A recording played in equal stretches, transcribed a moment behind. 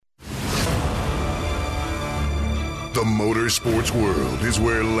The motorsports world is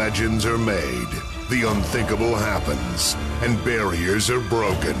where legends are made, the unthinkable happens, and barriers are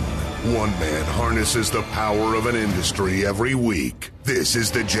broken. One man harnesses the power of an industry every week. This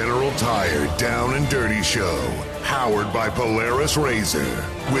is the General Tire Down and Dirty Show, powered by Polaris Razor,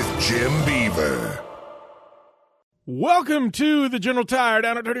 with Jim Beaver. Welcome to the General Tire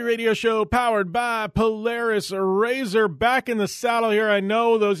Down and Dirty Radio Show, powered by Polaris Razor. Back in the saddle here. I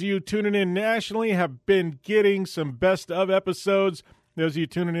know those of you tuning in nationally have been getting some best of episodes. Those of you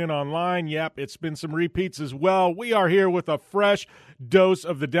tuning in online, yep, it's been some repeats as well. We are here with a fresh dose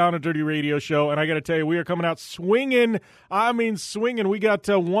of the Down and Dirty Radio Show, and I got to tell you, we are coming out swinging. I mean swinging. We got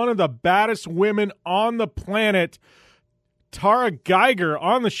one of the baddest women on the planet, Tara Geiger,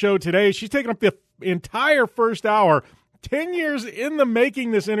 on the show today. She's taking up the entire first hour. 10 years in the making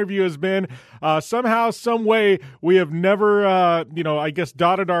this interview has been. Somehow, some way, we have never, I guess,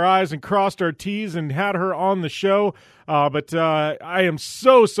 dotted our I's and crossed our T's and had her on the show. But I am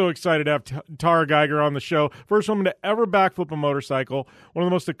so excited to have Tara Geiger on the show. First woman to ever backflip a motorcycle. One of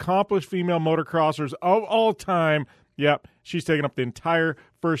the most accomplished female motocrossers of all time. Yep, she's taking up the entire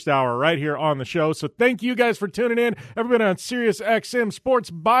first hour right here on the show. So thank you guys for tuning in. Everybody on Sirius XM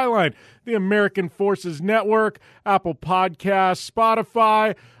Sports Byline, the American Forces Network, Apple Podcasts,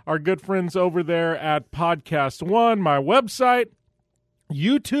 Spotify, our good friends over there at Podcast One, my website,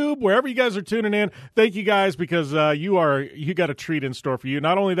 YouTube, wherever you guys are tuning in. Thank you guys, because you got a treat in store for you.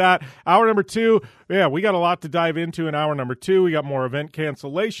 Not only that, hour number 2, we got a lot to dive into in hour number 2. We got more event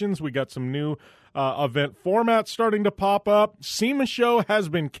cancellations. We got some new event formats starting to pop up. SEMA show has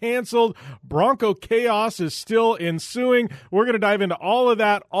been canceled. Bronco chaos is still ensuing. We're going to dive into all of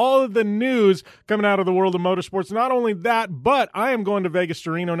that, all of the news coming out of the world of motorsports. Not only that, but I am going to Vegas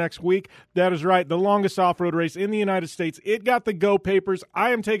to Reno next week. That is right, the longest off-road race in the United States. It got the Go papers. I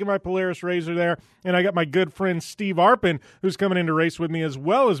am taking my Polaris Razor there, and I got my good friend Steve Arpin, who's coming in to race with me, as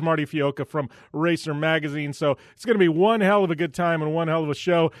well as Marty Fioca from Racer Magazine. So it's going to be one hell of a good time and one hell of a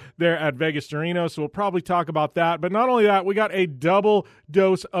show there at Vegas to Reno. So we'll probably talk about that. But not only that, we got a double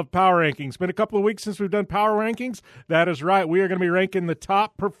dose of power rankings. Been a couple of weeks since we've done power rankings. That is right. We are going to be ranking the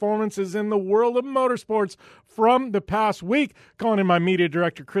top performances in the world of motorsports from the past week. Calling in my media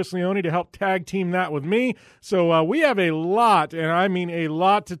director, Chris Leone, to help tag team that with me. So we have a lot, and I mean a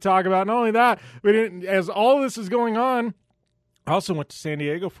lot, to talk about. Not only that, but as all this is going on, I also went to San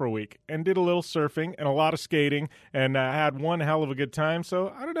Diego for a week and did a little surfing and a lot of skating, and had one hell of a good time.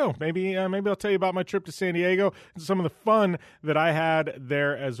 So I don't know, maybe I'll tell you about my trip to San Diego and some of the fun that I had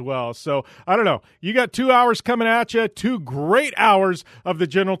there as well. So I don't know. You got 2 hours coming at you, 2 great hours of the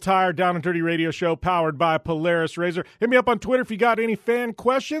General Tire Down and Dirty Radio Show, powered by Polaris Razor. Hit me up on Twitter if you got any fan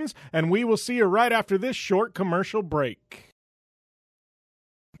questions, and we will see you right after this short commercial break.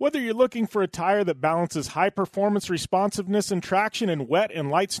 Whether you're looking for a tire that balances high performance, responsiveness, and traction in wet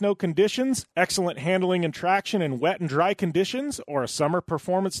and light snow conditions, excellent handling and traction in wet and dry conditions, or a summer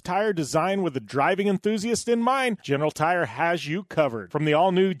performance tire designed with the driving enthusiast in mind, General Tire has you covered. From the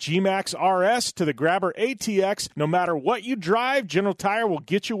all-new G-Max RS to the Grabber ATX, no matter what you drive, General Tire will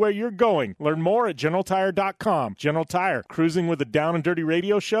get you where you're going. Learn more at GeneralTire.com. General Tire, cruising with the Down and Dirty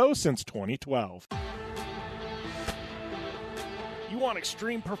Radio Show since 2012. Want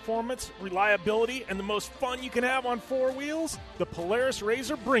extreme performance, reliability, and the most fun you can have on 4 wheels? The Polaris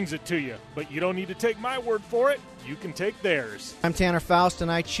Razor brings it to you. But you don't need to take my word for it. You can take theirs. I'm Tanner Faust,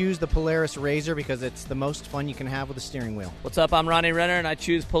 and I choose the Polaris Razor because it's the most fun you can have with a steering wheel. What's up? I'm Ronnie Renner, and I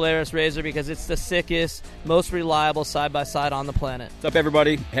choose Polaris Razor because it's the sickest, most reliable side-by-side on the planet. What's up,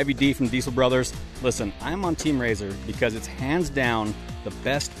 everybody? Heavy D from Diesel Brothers. Listen, I'm on Team Razor because it's hands down the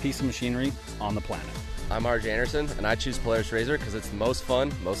best piece of machinery on the planet. I'm RJ Anderson, and I choose Polaris Razor because it's the most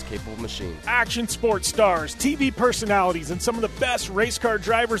fun, most capable machine. Action sports stars, TV personalities, and some of the best race car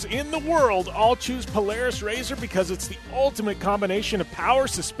drivers in the world all choose Polaris Razor because it's the ultimate combination of power,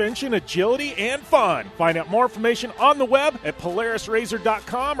 suspension, agility, and fun. Find out more information on the web at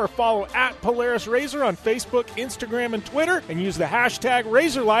PolarisRazor.com or follow at Polaris Razor on Facebook, Instagram, and Twitter, and use the hashtag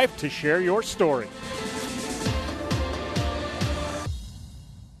RazorLife to share your story.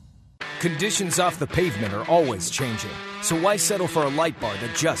 Conditions off the pavement are always changing, so why settle for a light bar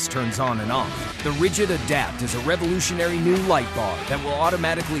that just turns on and off? The Rigid Adapt is a revolutionary new light bar that will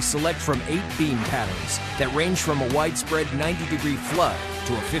automatically select from 8 beam patterns that range from a widespread 90-degree flood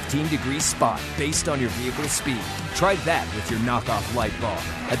to a 15-degree spot based on your vehicle's speed. Try that with your knockoff light bar.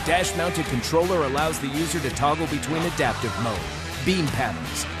 A dash-mounted controller allows the user to toggle between adaptive mode, beam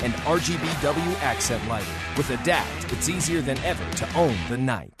patterns, and RGBW accent lighting. With Adapt, it's easier than ever to own the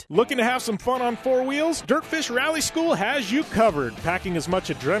night. Looking to have some fun on four wheels? Dirtfish Rally School has you covered. Packing as much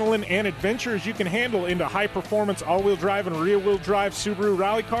adrenaline and adventure as you can handle into high-performance all-wheel drive and rear-wheel drive Subaru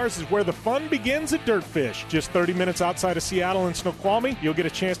rally cars is where the fun begins at Dirtfish. Just 30 minutes outside of Seattle in Snoqualmie, you'll get a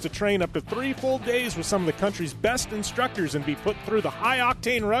chance to train up to 3 full days with some of the country's best instructors and be put through the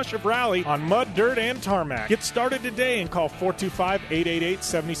high-octane rush of rally on mud, dirt, and tarmac. Get started today and call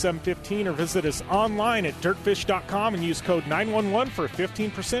 425-888-7715 or visit us online at dirtfish.com and use code 911 for a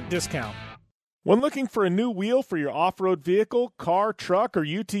 15% discount. When looking for a new wheel for your off-road vehicle, car, truck, or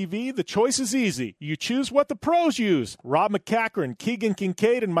UTV, the choice is easy. You choose what the pros use. Rob McCachran, Keegan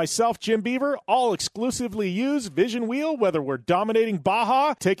Kincaid, and myself, Jim Beaver, all exclusively use Vision Wheel, whether we're dominating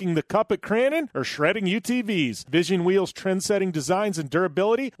Baja, taking the cup at Crandon, or shredding UTVs. Vision Wheel's trend-setting designs and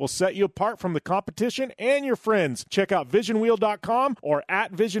durability will set you apart from the competition and your friends. Check out visionwheel.com or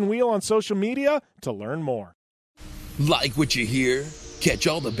at Vision Wheel on social media to learn more. Like what you hear? Catch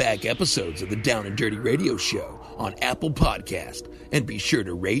all the back episodes of the Down and Dirty Radio Show on Apple Podcast, and be sure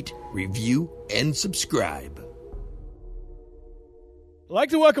to rate, review, and subscribe. I'd like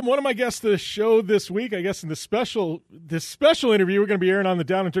to welcome one of my guests to the show this week. I guess in this special interview we're going to be airing on the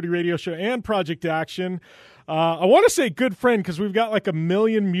Down and Dirty Radio Show and Project Action. I want to say good friend because we've got like 1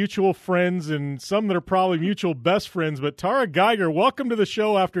 million mutual friends and some that are probably mutual best friends. But Tara Geiger, welcome to the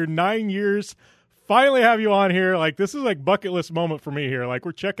show after 9 years. Finally have you on here. Like, this is like bucket list moment for me here. Like,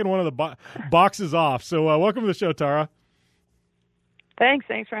 we're checking one of the boxes off. So welcome to the show, Tara. Thanks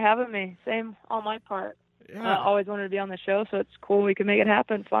for having me. Same on my part. Yeah. Always wanted to be on the show, so it's cool we can make it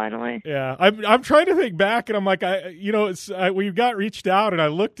happen finally. Yeah, I'm trying to think back, and I'm like, we got reached out, and I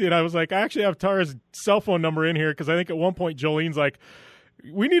looked at, I was like, I actually have Tara's cell phone number in here because I think at one point Jolene's like,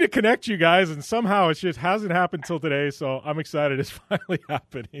 we need to connect you guys, and somehow it just hasn't happened till today. So I'm excited it's finally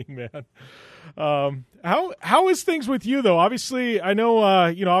happening, man. How is things with you though? Obviously, I know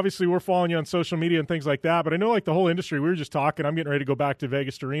obviously we're following you on social media and things like that, but I know like the whole industry. We were just talking. I'm getting ready to go back to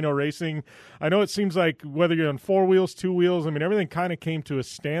Vegas to Reno racing. I know it seems like whether you're on 4 wheels, 2 wheels, I mean everything kind of came to a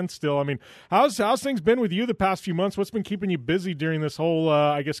standstill. I mean, how's things been with you the past few months? What's been keeping you busy during this whole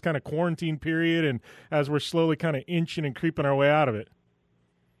I guess kind of quarantine period, and as we're slowly kind of inching and creeping our way out of it?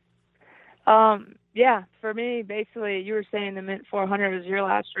 Yeah, for me, basically, you were saying the Mint 400 was your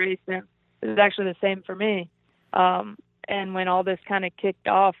last race, and it was actually the same for me. And when all this kind of kicked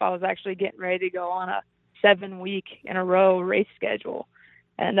off, I was actually getting ready to go on a 7-week in a row race schedule,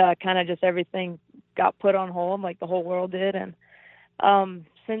 and kind of just everything got put on hold like the whole world did. And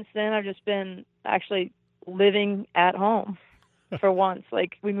since then, I've just been actually living at home for once.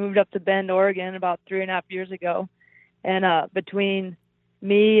 Like, we moved up to Bend, Oregon about 3.5 years ago, and between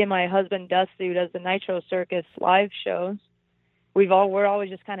me and my husband Dusty, who does the Nitro Circus live shows, we're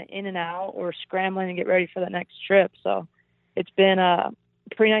always just kind of in and out or scrambling to get ready for the next trip. So it's been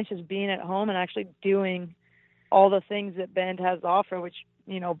pretty nice just being at home and actually doing all the things that Bend has to offer, which,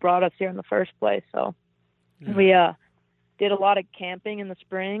 brought us here in the first place. So we did a lot of camping in the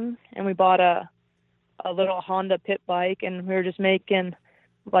spring, and we bought a little Honda pit bike, and we were just making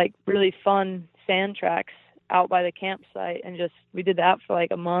like really fun sand tracks out by the campsite, and we did that for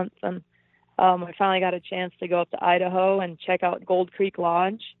like a month. And I finally got a chance to go up to Idaho and check out Gold Creek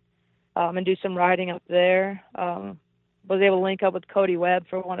Lodge and do some riding up there. Was able to link up with Cody Webb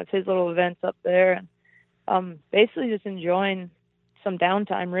for one of his little events up there, and basically just enjoying some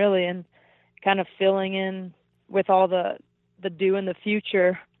downtime really, and kind of filling in with all the do in the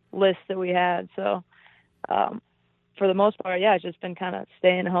future list that we had. So for the most part, yeah, it's just been kind of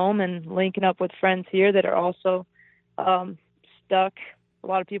staying home and linking up with friends here that are also stuck. A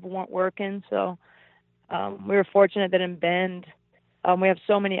lot of people weren't working, so we were fortunate that in Bend we have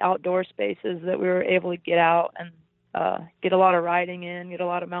so many outdoor spaces that we were able to get out and get a lot of riding in, get a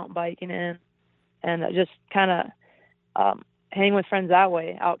lot of mountain biking in, and just kind of hang with friends that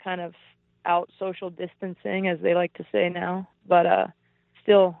way, out social distancing, as they like to say now, but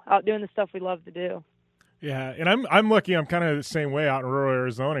still out doing the stuff we love to do. Yeah, and I'm lucky. I'm kind of the same way out in rural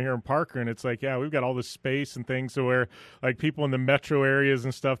Arizona here in Parker, and it's like, yeah, we've got all this space and things so where like people in the metro areas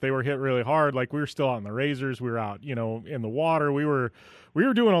and stuff, they were hit really hard. Like we were still out in the razors, we were out, in the water. We were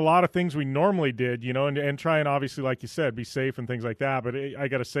doing a lot of things we normally did, and trying, obviously, like you said, be safe and things like that. But I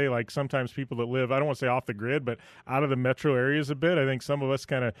got to say, like, sometimes people that live, I don't want to say off the grid, but out of the metro areas a bit, I think some of us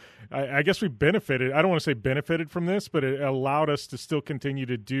kind of, I guess we benefited. I don't want to say benefited from this, but it allowed us to still continue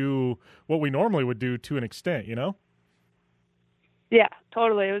to do what we normally would do to an extent, Yeah,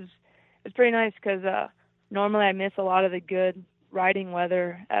 totally. It was pretty nice because normally I miss a lot of the good riding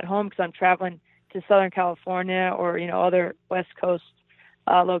weather at home because I'm traveling to Southern California or, other West Coast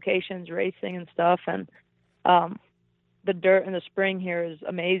locations racing and stuff. And the dirt in the spring here is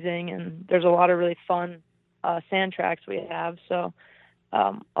amazing, and there's a lot of really fun sand tracks we have. So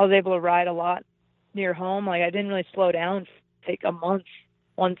I was able to ride a lot near home. Like, I didn't really slow down for take a month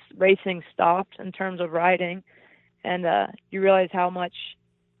once racing stopped in terms of riding. And you realize how much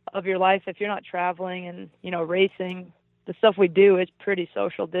of your life, if you're not traveling and, racing, the stuff we do is pretty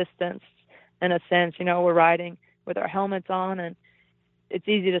social distance in a sense. We're riding with our helmets on, and it's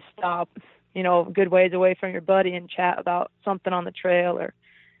easy to stop, a good ways away from your buddy and chat about something on the trail or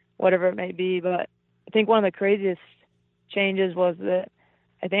whatever it may be. But I think one of the craziest changes was that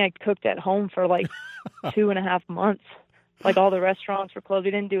I think I cooked at home for like 2.5 months. Like, all the restaurants were closed.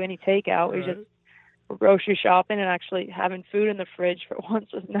 We didn't do any takeout. We just were grocery shopping, and actually having food in the fridge for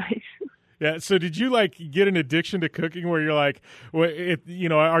once was nice. Yeah. So did you get an addiction to cooking where you're like,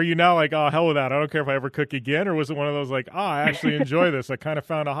 are you now like, oh, hell with that, I don't care if I ever cook again? Or was it one of those like, I actually enjoy this, I kind of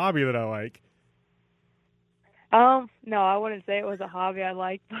found a hobby that I like? No, I wouldn't say it was a hobby I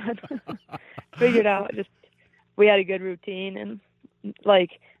liked, but figured out we had a good routine, and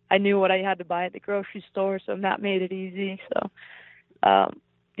like, I knew what I had to buy at the grocery store, so that made it easy. So,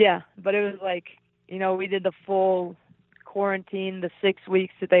 yeah, but it was like, we did the full quarantine, the 6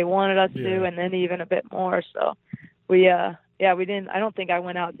 weeks that they wanted us to, and then even a bit more. So we didn't, I don't think I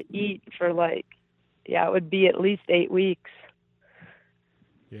went out to eat for it would be at least 8 weeks.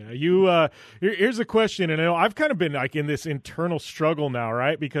 Yeah, here's a question, and I've kind of been like in this internal struggle now,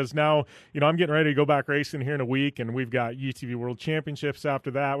 right? Because now, I'm getting ready to go back racing here in a week, and we've got UTV World Championships after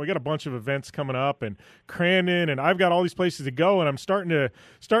that. We got a bunch of events coming up, and Crandon, and I've got all these places to go, and I'm starting to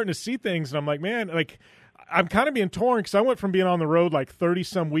see things, and I'm like, man, like, I'm kind of being torn because I went from being on the road like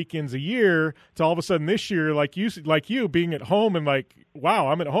 30-some weekends a year to all of a sudden this year, like you being at home and like, wow,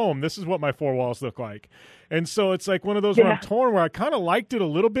 I'm at home. This is what my four walls look like. And so it's like one of those where I'm torn, where I kind of liked it a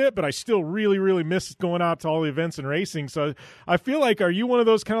little bit, but I still really, really miss going out to all the events and racing. So I feel like, are you one of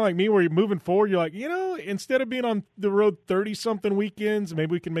those kind of like me where you're moving forward, you're like, instead of being on the road 30-something weekends,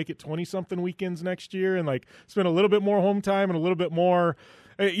 maybe we can make it 20-something weekends next year and like spend a little bit more home time and a little bit more,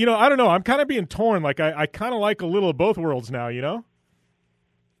 I don't know. I'm kind of being torn. Like I kind of like a little of both worlds now, Yeah,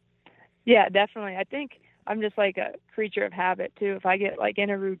 definitely. I think I'm just like a creature of habit too. If I get like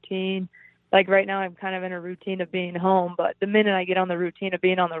in a routine, like right now I'm kind of in a routine of being home, but the minute I get on the routine of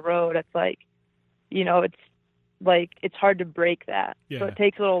being on the road, it's like, it's hard to break that. Yeah. So it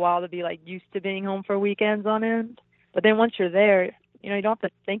takes a little while to be like used to being home for weekends on end. But then once you're there, you don't have to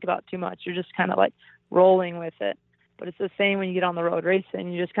think about too much. You're just kind of like rolling with it. But it's the same when you get on the road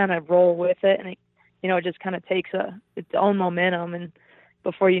racing. You just kind of roll with it, and it just kind of takes its own momentum. And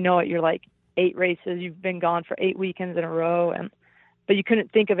before you know it, you're like 8 races. You've been gone for 8 weekends in a row, but you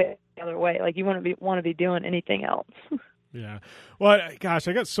couldn't think of it the other way. Like, you wouldn't want to be doing anything else. Yeah. Well, gosh,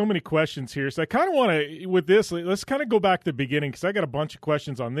 I got so many questions here. So I kind of want to, with this, let's kind of go back to the beginning, because I got a bunch of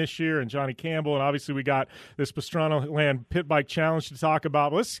questions on this year and Johnny Campbell, and obviously we got this Pastrana Land Pit Bike Challenge to talk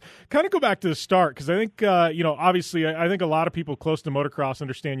about. But let's kind of go back to the start, because I think, obviously I think a lot of people close to motocross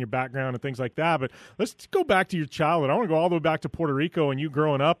understand your background and things like that. But let's go back to your childhood. I want to go all the way back to Puerto Rico and you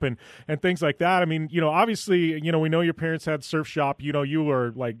growing up and things like that. I mean, obviously, we know your parents had surf shop. You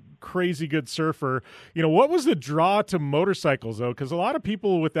were like crazy good surfer. What was the draw to motorcycles, though? Because a lot of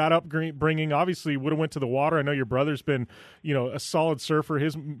people with that upbringing obviously would have went to the water. I know your brother's been, a solid surfer,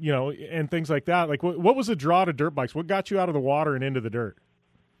 and things like that. Like, what was the draw to dirt bikes? What got you out of the water and into the dirt?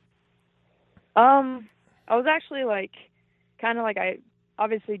 I was actually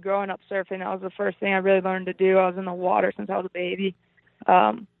obviously growing up surfing, that was the first thing I really learned to do. I was in the water since I was a baby.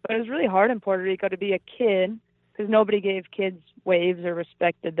 But it was really hard in Puerto Rico to be a kid, because nobody gave kids waves or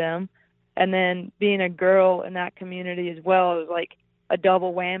respected them. And then being a girl in that community as well, it was like a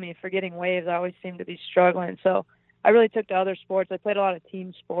double whammy for getting waves. I always seemed to be struggling. So I really took to other sports. I played a lot of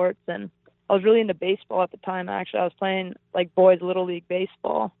team sports, and I was really into baseball at the time. Actually, I was playing like boys Little League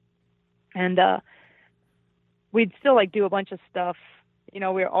baseball. And we'd still like do a bunch of stuff. We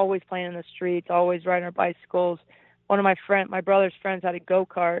were always playing in the streets, always riding our bicycles. One of my brother's friends had a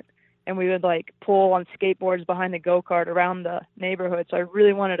go-kart, and we would like pull on skateboards behind the go-kart around the neighborhood. So I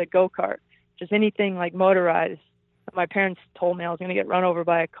really wanted a go-kart, just anything like motorized. My parents told me I was going to get run over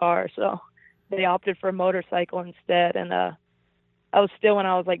by a car, so they opted for a motorcycle instead. And I was still when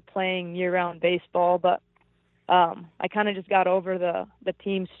I was like playing year-round baseball, but I kind of just got over the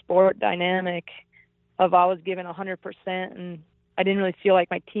team sport dynamic of I was giving 100%, and I didn't really feel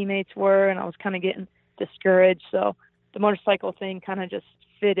like my teammates were, and I was kind of getting discouraged. So the motorcycle thing kind of just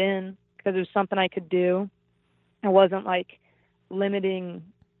fit in because it was something I could do. It wasn't like limiting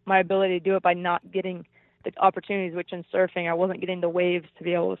my ability to do it by not getting the opportunities, which in surfing, I wasn't getting the waves to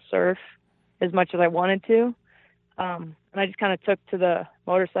be able to surf as much as I wanted to. And I just kind of took to the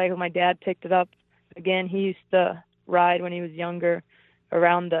motorcycle. My dad picked it up. Again, he used to ride when he was younger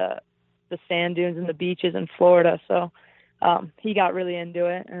around the sand dunes and the beaches in Florida. So he got really into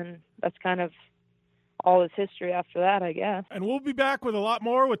it, and that's kind of all is history after that, I guess. And we'll be back with a lot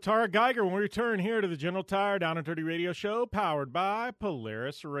more with Tara Geiger when we return here to the General Tire Down and Dirty Radio Show, powered by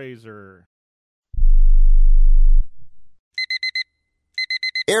Polaris Razor.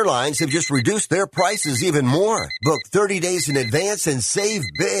 Airlines have just reduced their prices even more. Book 30 days in advance and save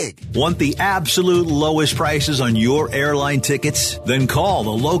big. Want the absolute lowest prices on your airline tickets? Then call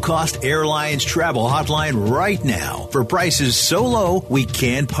the Low Cost Airlines Travel Hotline right now for prices so low we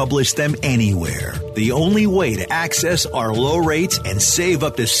can't publish them anywhere. The only way to access our low rates and save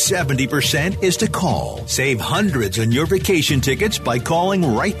up to 70% is to call. Save hundreds on your vacation tickets by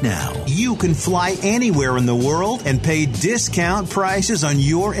calling right now. You can fly anywhere in the world and pay discount prices on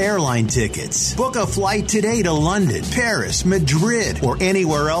your airline tickets. Book a flight today to London, Paris, Madrid, or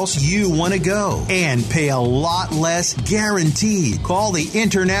anywhere else you want to go and pay a lot less guaranteed. Call the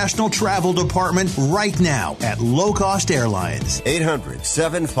International Travel Department right now at Low Cost Airlines.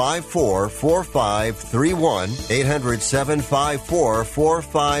 800-754-4531.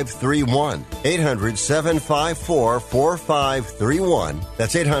 800-754-4531. 800-754-4531.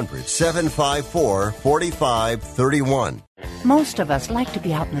 That's 800-754-4531. Most of us like to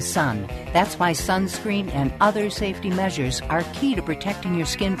be out in the sun. That's why sunscreen and other safety measures are key to protecting your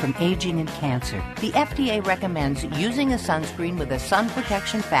skin from aging and cancer. The FDA recommends using a sunscreen with a sun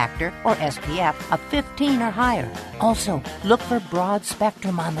protection factor, or SPF, of 15 or higher. Also, look for broad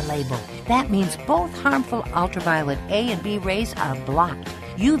spectrum on the label. That means both harmful ultraviolet A and B rays are blocked.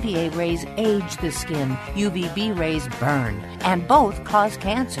 UVA rays age the skin, UVB rays burn, and both cause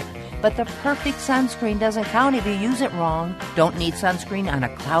cancer. But the perfect sunscreen doesn't count if you use it wrong. Don't need sunscreen on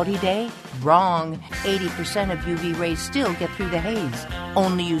a cloudy day? Wrong. 80% of UV rays still get through the haze.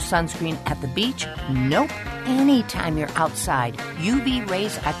 Only use sunscreen at the beach? Nope. Anytime you're outside, UV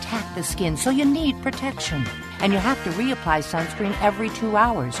rays attack the skin, so you need protection. And you have to reapply sunscreen every 2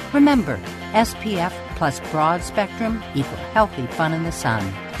 hours. Remember, SPF plus broad spectrum equal healthy fun in the sun.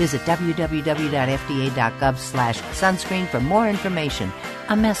 Visit www.fda.gov/sunscreen for more information.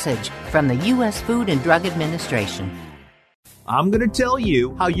 A message from the U.S. Food and Drug Administration. I'm going to tell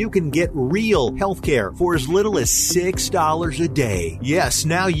you how you can get real health care for as little as $6 a day. Yes,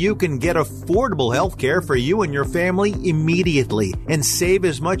 now you can get affordable health care for you and your family immediately and save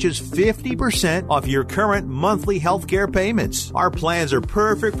as much as 50% off your current monthly health care payments. Our plans are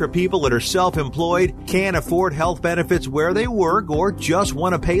perfect for people that are self-employed, can't afford health benefits where they work, or just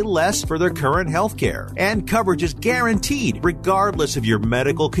want to pay less for their current health care. And coverage is guaranteed regardless of your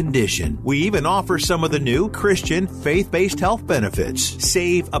medical condition. We even offer some of the new Christian faith-based health benefits.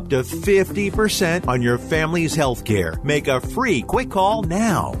 Save up to 50% on your family's health care. Make a free quick call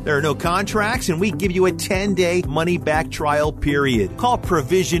now. There are no contracts, and we give you a 10-day money-back trial period. Call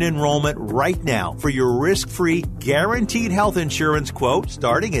Provision Enrollment right now for your risk-free, guaranteed health insurance quote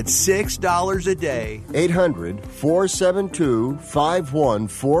starting at $6 a day.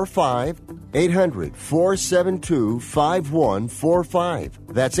 800-472-5145. 800-472-5145.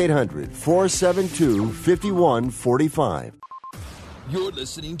 That's 800-472-5145. You're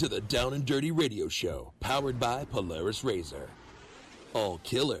listening to the Down and Dirty Radio Show, powered by Polaris Razor. All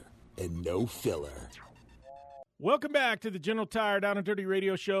killer and no filler. Welcome back to the General Tire Down and Dirty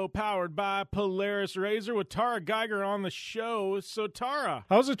Radio Show, powered by Polaris Razor, with Tara Geiger on the show. So, Tara,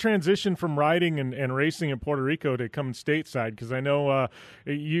 how's the transition from riding and racing in Puerto Rico to coming stateside? Because I know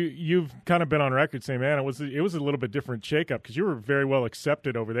you've kind of been on record saying, man, it was a little bit different shakeup because you were very well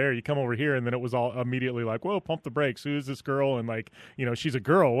accepted over there. You come over here, and then it was all immediately like, whoa, pump the brakes. Who is this girl? And like, she's a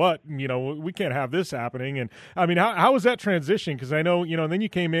girl. What? We can't have this happening. And I mean, how was that transition? Because I know, and then you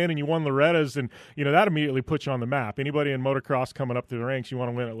came in and you won Loretta's, and that immediately put you on the map. Anybody in motocross coming up through the ranks, you want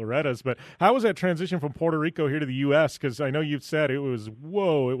to win at Loretta's. But how was that transition from Puerto Rico here to the U.S.? Because I know you've said it was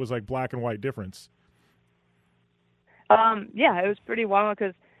like black and white difference. Yeah, it was pretty wild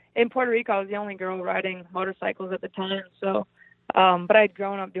because in Puerto Rico, I was the only girl riding motorcycles at the time. So, but I'd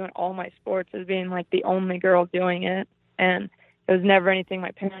grown up doing all my sports as being like the only girl doing it. And it was never anything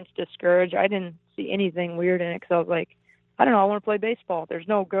my parents discouraged. I didn't see anything weird in it because I was like, I don't know, I want to play baseball. There's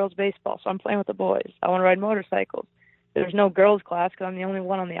no girls' baseball, so I'm playing with the boys. I want to ride motorcycles. There's no girls' class because I'm the only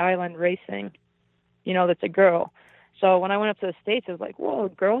one on the island racing, that's a girl. So when I went up to the States, I was like, whoa,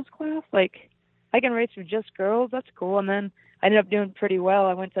 girls' class? Like, I can race with just girls? That's cool. And then I ended up doing pretty well.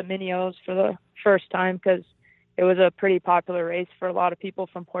 I went to Mini-O's for the first time because it was a pretty popular race for a lot of people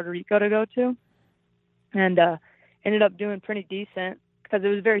from Puerto Rico to go to, and ended up doing pretty decent because it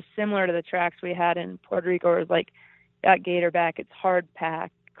was very similar to the tracks we had in Puerto Rico. It was like at Gatorback, it's hard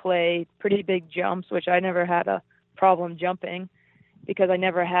pack, clay, pretty big jumps, which I never had a problem jumping because I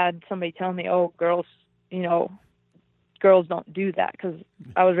never had somebody tell me, oh, girls don't do that, because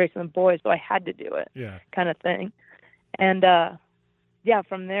I was racing the boys, so I had to do it, kind of thing. And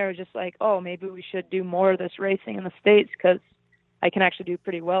from there, it was just like, oh, maybe we should do more of this racing in the States because I can actually do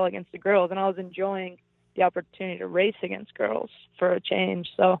pretty well against the girls. And I was enjoying the opportunity to race against girls for a change.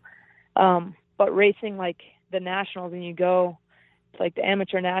 So, but racing like the nationals, and you go to like the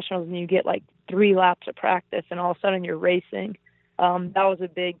amateur nationals and you get like 3 laps of practice and all of a sudden you're racing. That was a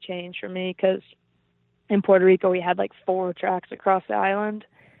big change for me because in Puerto Rico, we had like 4 tracks across the island,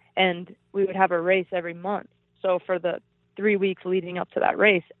 and we would have a race every month. So for the 3 weeks leading up to that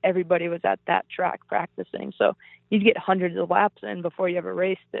race, everybody was at that track practicing. So you'd get hundreds of laps in before you ever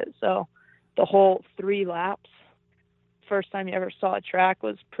raced it. So the whole 3 laps, first time you ever saw a track,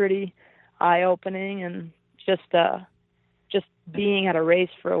 was pretty eye-opening, and just being at a race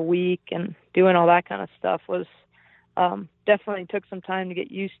for a week and doing all that kind of stuff was definitely took some time to get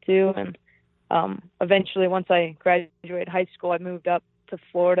used to. And eventually, once I graduated high school, I moved up to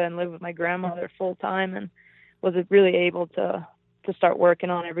Florida and lived with my grandmother full time, and was really able to start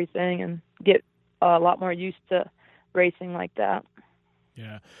working on everything and get a lot more used to racing like that.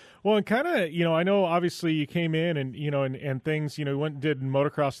 Yeah. Well, and kind of, I know obviously you came in and, and things, went and did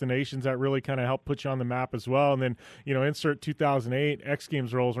Motocross the Nations. That really kind of helped put you on the map as well. And then, insert 2008, X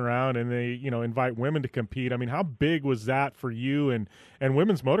Games rolls around and they, invite women to compete. I mean, how big was that for you and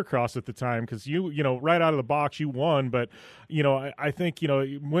women's motocross at the time? Because you right out of the box, you won. But, I think,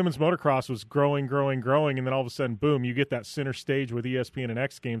 women's motocross was growing. And then all of a sudden, boom, you get that center stage with ESPN and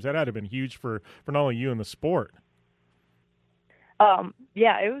X Games. That had to have been huge for not only you and the sport.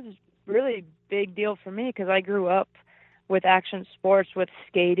 It was really big deal for me because I grew up with action sports, with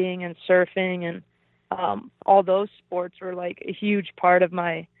skating and surfing, and all those sports were like a huge part of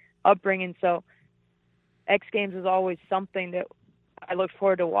my upbringing. So X Games was always something that I looked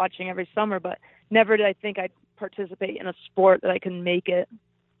forward to watching every summer, but never did I think I'd participate in a sport that I could make it,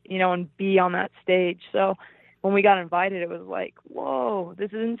 and be on that stage. So when we got invited, it was like, whoa,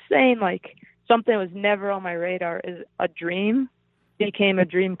 this is insane. Like, something that was never on my radar is a dream became a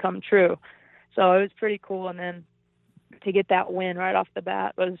dream come true. So it was pretty cool. And then to get that win right off the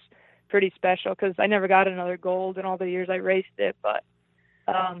bat was pretty special because I never got another gold in all the years I raced it, but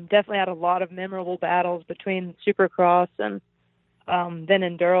definitely had a lot of memorable battles between Supercross and then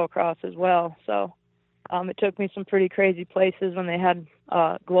Endurocross as well. So it took me some pretty crazy places when they had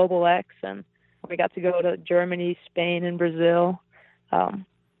Global X, and we got to go to Germany, Spain, and Brazil. That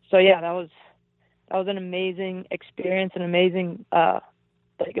was an amazing experience, an amazing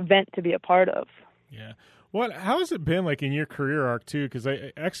event to be a part of. Yeah. How has it been like in your career arc too? Because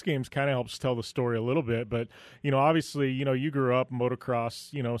X Games kind of helps tell the story a little bit, but obviously, you grew up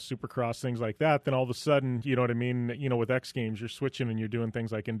motocross, Supercross, things like that. Then all of a sudden, you know what I mean? With X Games, you're switching and you're doing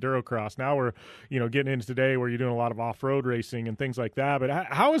things like Endurocross. Now we're, getting into today where you're doing a lot of off-road racing and things like that. But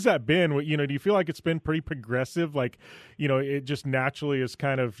how has that been? Do you feel like it's been pretty progressive? Like, it just naturally is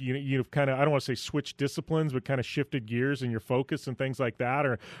kind of, you've kind of, I don't want to say switched disciplines, but kind of shifted gears in your focus and things like that,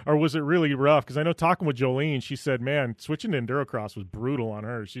 or was it really rough? Because I know talking with Jolene, she said, man, switching to Endurocross was brutal on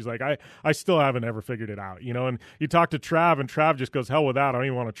her. She's like, I still haven't ever figured it out, and you talk to Trav and Trav just goes, hell with that. I don't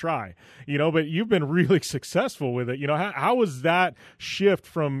even want to try, but you've been really successful with it. How was that shift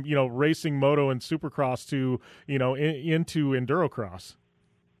from, racing moto and Supercross to, into Endurocross?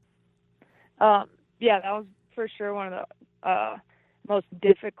 That was for sure one of the most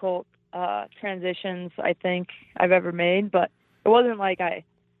difficult transitions I think I've ever made, but it wasn't like I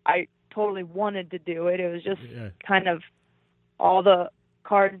totally wanted to do it. It was just kind of all the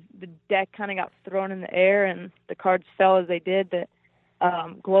cards, the deck kind of got thrown in the air and the cards fell as they did. That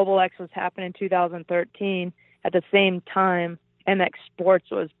Global X was happening in 2013. At the same time, MX Sports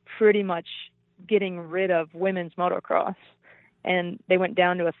was pretty much getting rid of women's motocross, and they went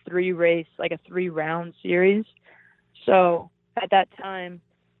down to a 3-round series. So at that time,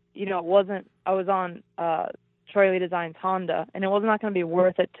 it wasn't, I was on Troy Lee Designs Honda, and it was not going to be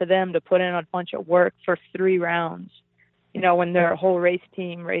worth it to them to put in a bunch of work for 3 rounds, when their whole race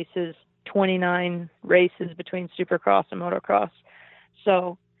team races 29 races between Supercross and motocross.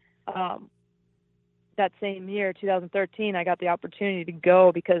 So that same year, 2013, I got the opportunity to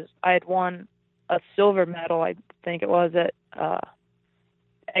go because I had won a silver medal, I think it was, at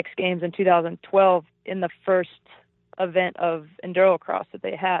X Games in 2012 in the first event of Endurocross that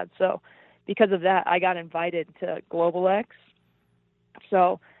they had. So because of that, I got invited to Global X.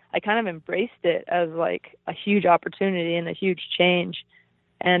 So I kind of embraced it as like a huge opportunity and a huge change,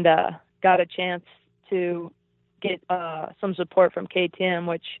 and got a chance to get some support from KTM,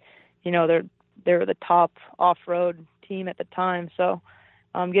 which, you know, they were the top off-road team at the time. So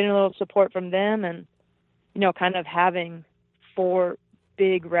getting a little support from them, and, you know, kind of having 4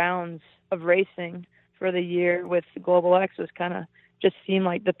 big rounds of racing for the year with Global X was kind of just seemed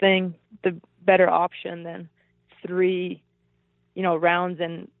like the better option than 3, you know, rounds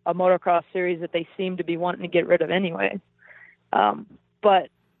in a motocross series that they seemed to be wanting to get rid of anyway. But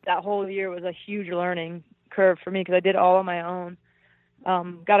that whole year was a huge learning curve for me because I did all on my own.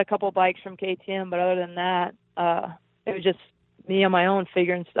 Got a couple bikes from KTM, but other than that, it was just me on my own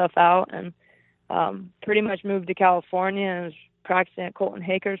figuring stuff out, and pretty much moved to California and was practicing at Colton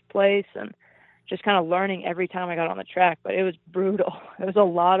Haker's place and just kind of learning every time I got on the track. But it was brutal. It was a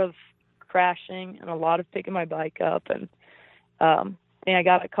lot of crashing and a lot of picking my bike up, and I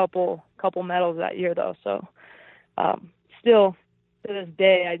got a couple medals that year though. So still to this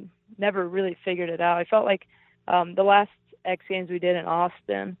day, I never really figured it out. I felt like the last X Games we did in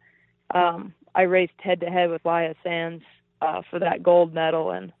Austin, I raced head-to-head with Laia Sands for that gold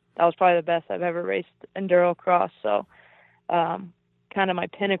medal, and that was probably the best I've ever raced enduro cross. So kind of my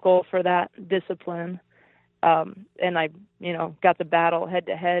pinnacle for that discipline. And I, you know, got to battle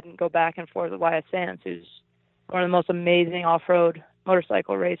head-to-head and go back and forth with Laia Sands, who's one of the most amazing off-road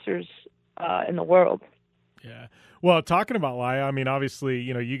motorcycle racers in the world. Yeah. Well, talking about Laia, I mean, obviously,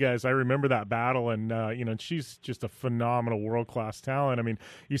 you know, you guys, I remember that battle, and, you know, she's just a phenomenal world-class talent. I mean,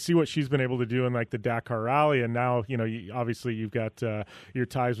 you see what she's been able to do in, like, the Dakar Rally, and now, you know, obviously you've got your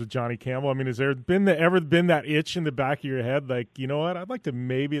ties with Johnny Campbell. I mean, has there ever been that itch in the back of your head, like, you know what, I'd like to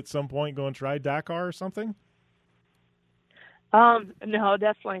maybe at some point go and try Dakar or something? No,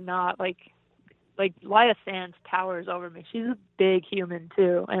 definitely not. Like Laia Sands towers over me. She's a big human,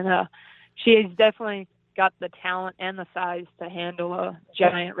 too, and she's definitely got the talent and the size to handle a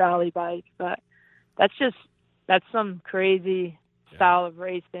giant rally bike, but that's some crazy style of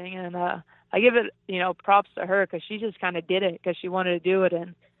racing, and I give it, you know, props to her because she just kind of did it because she wanted to do it,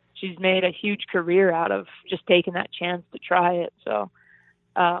 and she's made a huge career out of just taking that chance to try it. So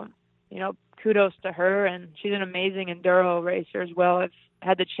you know, kudos to her, and she's an amazing enduro racer as well. I've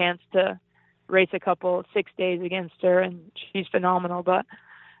had the chance to race a couple 6 days against her, and she's phenomenal. But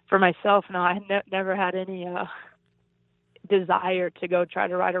for myself, no, I never had any desire to go try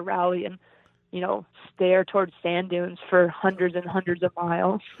to ride a rally and, you know, stare towards sand dunes for hundreds and hundreds of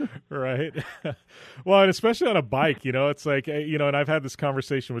miles. Right. Well, and especially on a bike, you know, it's like, you know, and I've had this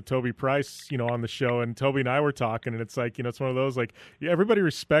conversation with Toby Price, you know, on the show, and Toby and I were talking, and it's like, you know, it's one of those, like, everybody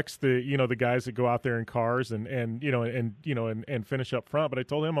respects the, you know, the guys that go out there in cars and finish up front. But I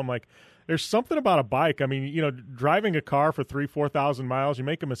told him, I'm like, there's something about a bike. I mean, you know, driving a car for 4,000 miles, you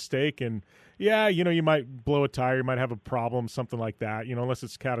make a mistake, and yeah, you know, you might blow a tire, you might have a problem, something like that, you know, unless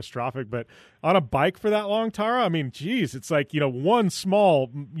it's catastrophic. But on a bike for that long, Tara, I mean, geez, it's like, you know, one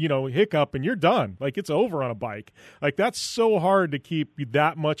small, you know, hiccup and you're done. Like, it's over on a bike. Like, that's so hard to keep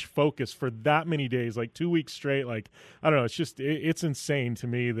that much focus for that many days, like 2 weeks straight. Like, I don't know, it's just, it's insane to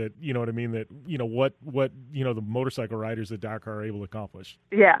me that, you know what I mean, that, you know, what, you know, the motorcycle riders at Dakar are able to accomplish.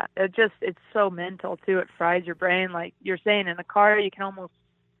 Yeah, it's so mental too. It fries your brain. Like you're saying, in the car, you can almost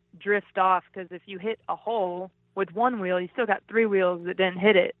drift off because if you hit a hole with one wheel, you still got 3 wheels that didn't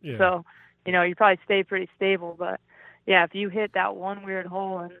hit it. Yeah. So, you know, you probably stay pretty stable. But yeah, if you hit that one weird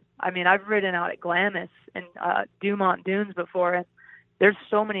hole, and I mean, I've ridden out at Glamis and Dumont Dunes before, and there's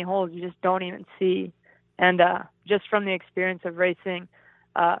so many holes you just don't even see. And just from the experience of racing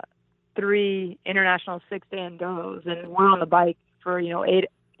 3 international 6-day enduros, and we're on the bike for, you know,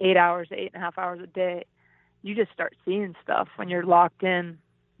 8 hours, 8.5 hours a day, you just start seeing stuff when you're locked in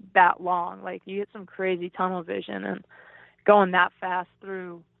that long. Like, you get some crazy tunnel vision, and going that fast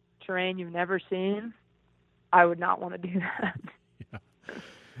through terrain you've never seen, I would not want to do that. Yeah.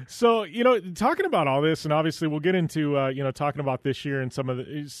 So, you know, talking about all this, and obviously we'll get into, you know, talking about this year and some of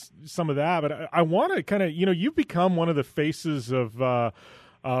that, but I want to kind of, you know, you've become one of the faces of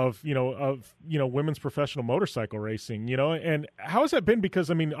women's professional motorcycle racing, you know, and how has that been? Because,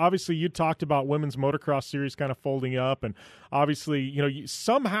 I mean, obviously you talked about women's motocross series kind of folding up, and obviously, you know,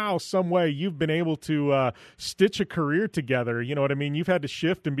 somehow, some way you've been able to stitch a career together, you know what I mean? You've had to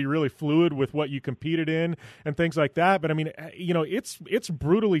shift and be really fluid with what you competed in and things like that. But I mean, you know, it's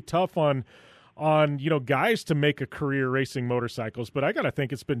brutally tough on on, guys to make a career racing motorcycles, but I got to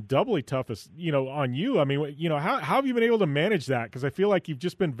think it's been doubly tough, on you. I mean, how have you been able to manage that? Because I feel like you've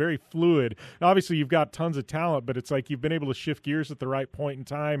just been very fluid. Obviously, you've got tons of talent, but it's like you've been able to shift gears at the right point in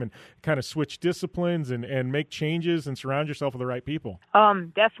time and kind of switch disciplines and make changes and surround yourself with the right people.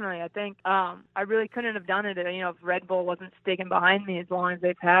 Definitely. I think I really couldn't have done it, if Red Bull wasn't sticking behind me as long as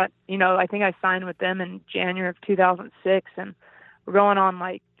they've had. I think I signed with them in January of 2006, and we're going on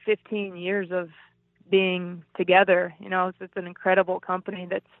like 15 years of being together. It's an incredible company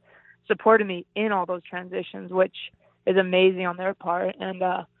that's supported me in all those transitions, which is amazing on their part. And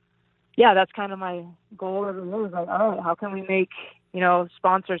that's kind of my goal every year. Is like, all right, how can we make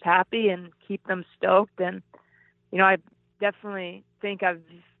sponsors happy and keep them stoked? And I definitely think I've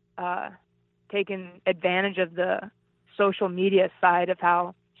taken advantage of the social media side of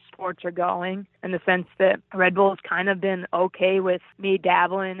how sports are going, in the sense that Red Bull has kind of been okay with me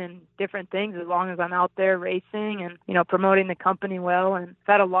dabbling in different things as long as I'm out there racing and, promoting the company well. And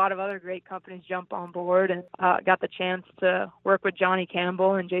I've had a lot of other great companies jump on board, and got the chance to work with Johnny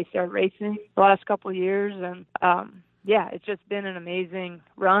Campbell and JCR Racing the last couple of years. And it's just been an amazing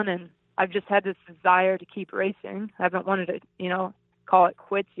run, and I've just had this desire to keep racing. I haven't wanted to, call it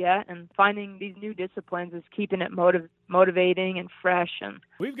quits yet, and finding these new disciplines is keeping it motivating and fresh. And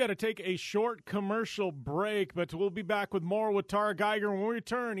we've got to take a short commercial break, but we'll be back with more with Tara Geiger when we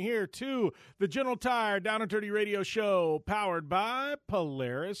return here to the General Tire Down and Dirty Radio Show, powered by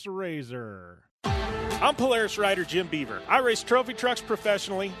Polaris RZR. I'm Polaris rider Jim Beaver. I race trophy trucks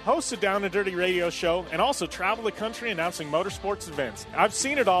professionally, host a Down and Dirty radio show, and also travel the country announcing motorsports events. I've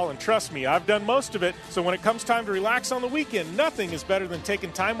seen it all, and trust me, I've done most of it, so when it comes time to relax on the weekend, nothing is better than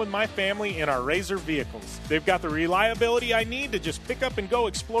taking time with my family in our RZR vehicles. They've got the reliability I need to just pick up and go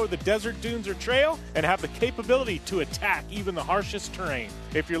explore the desert, dunes, or trail, and have the capability to attack even the harshest terrain.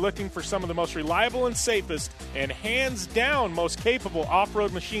 If you're looking for some of the most reliable and safest, and hands down most capable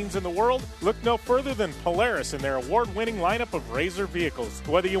off-road machines in the world, look no further than Polaris and their award-winning lineup of RZR vehicles.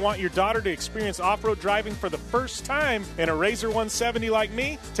 Whether you want your daughter to experience off-road driving for the first time in a RZR 170 like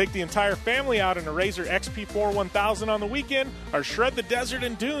me, take the entire family out in a RZR XP4 1000 on the weekend, or shred the desert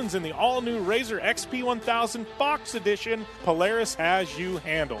and dunes in the all-new RZR XP 1000 Fox Edition, Polaris has you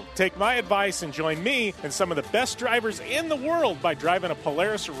handled. Take my advice and join me and some of the best drivers in the world by driving a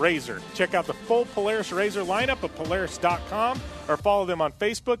Polaris RZR. Check out the full Polaris RZR lineup at Polaris.com, or follow them on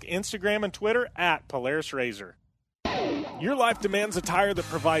Facebook, Instagram, and Twitter at Polaris RZR. Your life demands a tire that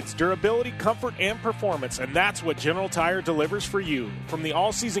provides durability, comfort, and performance, and that's what General Tire delivers for you. From the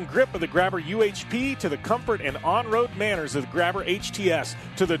all-season grip of the Grabber UHP to the comfort and on-road manners of the Grabber HTS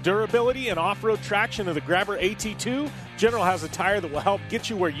to the durability and off-road traction of the Grabber AT2, General has a tire that will help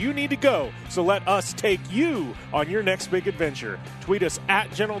get you where you need to go. So let us take you on your next big adventure. Tweet us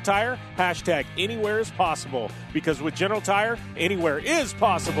at General Tire, hashtag anywhere is possible, because with General Tire, anywhere is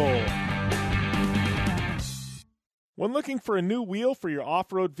possible. When looking for a new wheel for your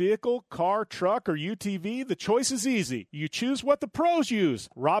off-road vehicle, car, truck, or UTV, the choice is easy. You choose what the pros use.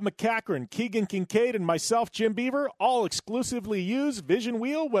 Rob McCachran, Keegan Kincaid, and myself, Jim Beaver, all exclusively use Vision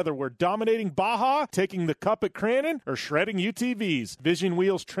Wheel, whether we're dominating Baja, taking the cup at Crandon, or shredding UTVs. Vision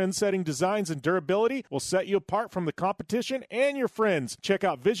Wheel's trend-setting designs and durability will set you apart from the competition and your friends. Check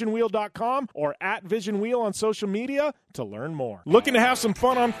out VisionWheel.com or at Vision Wheel on social media to learn more. Looking to have some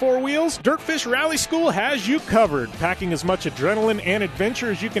fun on four wheels? Dirtfish Rally School has you covered. Packing as much adrenaline and adventure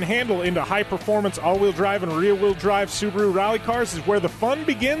as you can handle into high-performance all-wheel drive and rear-wheel drive Subaru rally cars is where the fun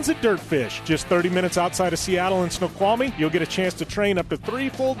begins at Dirtfish. Just 30 minutes outside of Seattle and Snoqualmie, you'll get a chance to train up to 3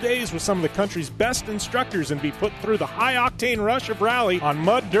 full days with some of the country's best instructors and be put through the high-octane rush of rally on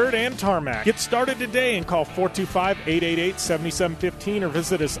mud, dirt, and tarmac. Get started today and call 425-888-7715 or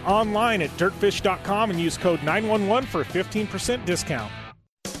visit us online at dirtfish.com and use code 911 for a 15% discount.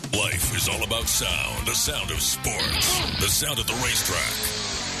 Life is all about sound, the sound of sports, the sound of the racetrack,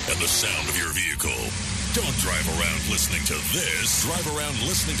 and the sound of your vehicle. Don't drive around listening to this. Drive around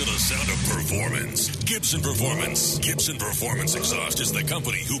listening to the sound of performance. Gibson Performance. Gibson Performance Exhaust is the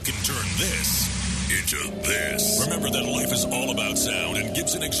company who can turn this into this. Remember that life is all about sound, and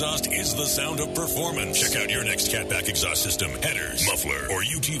Gibson Exhaust is the sound of performance. Check out your next catback exhaust system, headers, muffler, or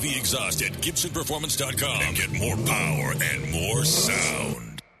UTV exhaust at GibsonPerformance.com and get more power and more sound.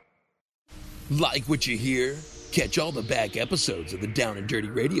 Like what you hear? Catch all the back episodes of the Down and Dirty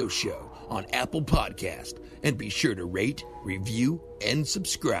Radio Show on Apple Podcast, and be sure to rate, review, and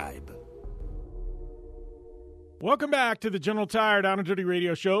subscribe. Welcome back to the General Tire Down and Dirty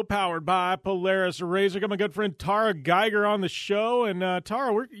Radio Show, powered by Polaris Razor. Got my good friend Tara Geiger on the show. And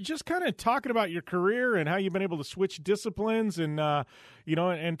Tara, we're just kind of talking about your career and how you've been able to switch disciplines and,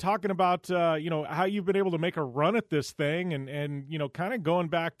 and talking about, how you've been able to make a run at this thing and kind of going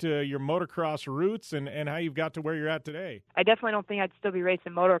back to your motocross roots and how you've got to where you're at today. I definitely don't think I'd still be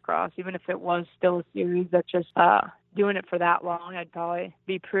racing motocross, even if it was still a series that just doing it for that long. I'd probably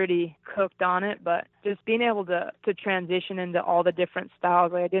be pretty cooked on it, but just being able to transition into all the different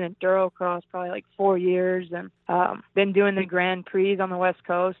styles. Like I did endurocross probably like 4 years and been doing the Grand Prix on the West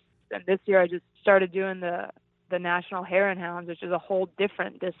Coast. And this year I just started doing the National Hare and Hounds, which is a whole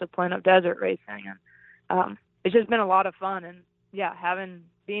different discipline of desert racing. And it's just been a lot of fun. And yeah,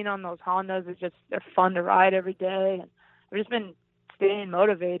 being on those Hondas they're fun to ride every day. And I've just been staying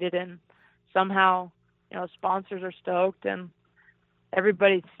motivated, and somehow, sponsors are stoked and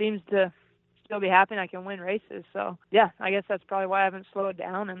everybody seems to still be happy I can win races. So yeah, I guess that's probably why I haven't slowed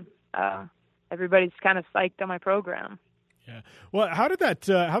down, and everybody's kind of psyched on my program. Yeah. Well, how did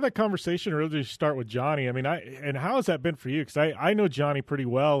that conversation really start with Johnny? I mean, and how has that been for you? Because I know Johnny pretty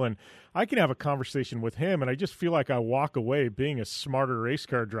well, and I can have a conversation with him, and I just feel like I walk away being a smarter race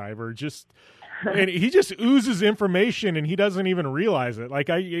car driver. And he just oozes information, and he doesn't even realize it. Like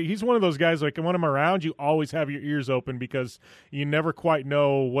he's one of those guys. Like when I'm around, you always have your ears open because you never quite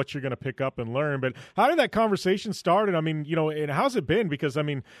know what you're going to pick up and learn. But how did that conversation start? And I mean, and how's it been? Because I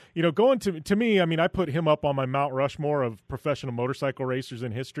mean, going to me, I mean, I put him up on my Mount Rushmore of professional motorcycle racers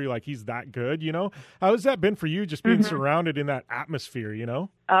in history. Like he's that good. How has that been for you? Just being surrounded in that atmosphere.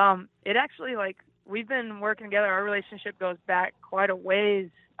 It actually, like, we've been working together. Our relationship goes back quite a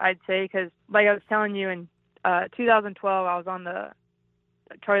ways, I'd say, because like I was telling you, in 2012, I was on the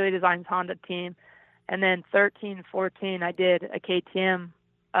Troy Lee Designs Honda team. And then 13, 14, I did a KTM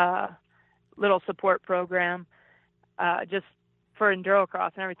little support program just for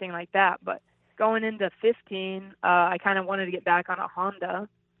endurocross and everything like that. But going into 15, I kind of wanted to get back on a Honda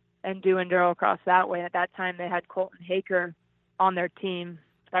and do endurocross that way. At that time, they had Colton Haker on their team.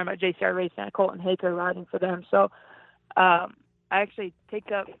 Talking about JCR Racing, Colton Haker riding for them. So I actually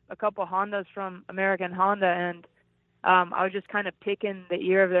picked up a couple Hondas from American Honda, and I was just kind of picking the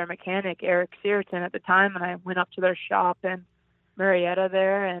ear of their mechanic, Eric Searton, at the time, and I went up to their shop in Marietta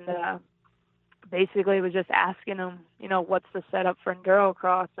there and basically was just asking them, what's the setup for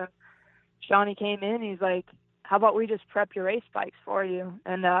endurocross? And Shawnee came in, he's like, how about we just prep your race bikes for you?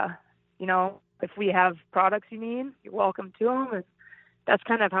 And, if we have products you need, you're welcome to them. And that's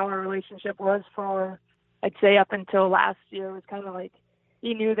kind of how our relationship was for, I'd say, up until last year. It was kind of like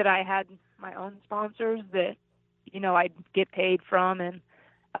he knew that I had my own sponsors that, I'd get paid from, and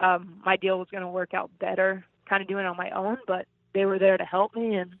my deal was going to work out better kind of doing it on my own, but they were there to help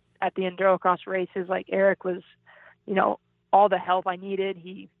me. And at the endurocross races, like Eric was, all the help I needed.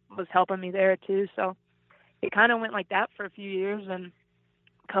 He was helping me there too. So it kind of went like that for a few years. And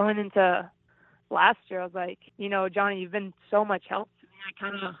coming into last year, I was like, Johnny, you've been so much help to me. I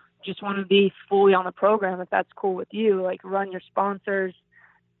kind of just want to be fully on the program, if that's cool with you. Like, run your sponsors.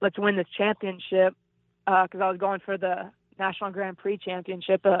 Let's win this championship. Because I was going for the National Grand Prix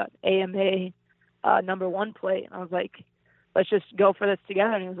Championship, AMA #1 plate. And I was like, let's just go for this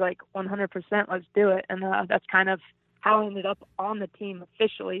together. And he was like, 100%, let's do it. And that's kind of how I ended up on the team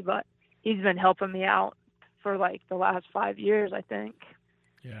officially. But he's been helping me out for like the last 5 years, I think.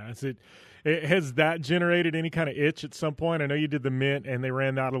 Yeah, has that generated any kind of itch at some point? I know you did the Mint, and they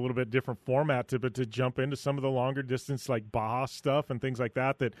ran out a little bit different format but to jump into some of the longer distance, like Baja stuff and things like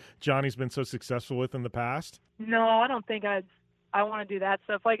that Johnny's been so successful with in the past? No, I don't think I want to do that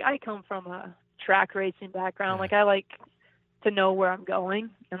stuff. Like, I come from a track racing background. Yeah. Like, I like to know where I'm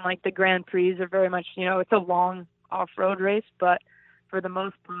going, and like the Grand Prix are very much, it's a long off-road race, but for the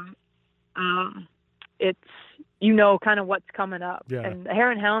most part, it's, kind of what's coming up. Yeah. And the Hare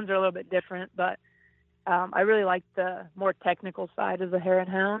and Hounds are a little bit different, but I really like the more technical side of the Hare and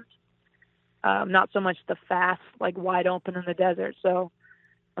Hounds, not so much the fast, like wide open in the desert. So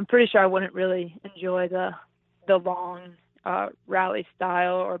I'm pretty sure I wouldn't really enjoy the long rally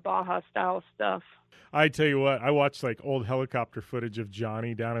style or Baja style stuff. I tell you what, I watched like old helicopter footage of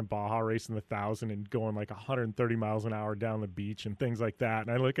Johnny down in Baja racing the 1,000 and going like 130 miles an hour down the beach and things like that.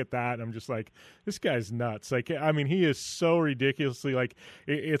 And I look at that and I'm just like, this guy's nuts. Like, I mean, he is so ridiculously, like,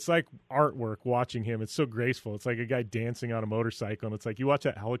 it's like artwork watching him. It's so graceful. It's like a guy dancing on a motorcycle. And it's like, you watch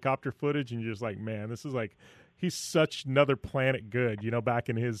that helicopter footage and you're just like, man, this is like, he's such another planet good, back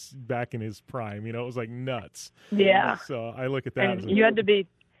in his prime, it was like nuts. Yeah. So I look at that. And you had to be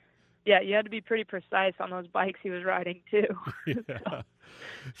you had to be pretty precise on those bikes he was riding too. Yeah.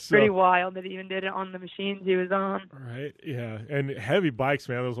 Pretty wild that he even did it on the machines he was on. Right, yeah. And heavy bikes,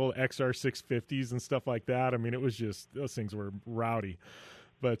 man, those old XR 650s and stuff like that. I mean, it was just, those things were rowdy.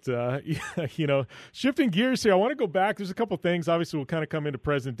 But, shifting gears here, I want to go back. There's a couple things. Obviously, we'll kind of come into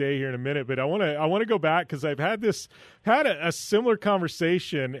present day here in a minute, but I want to go back because I've had a similar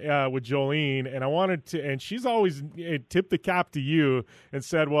conversation with Jolene, and she's always tipped the cap to you and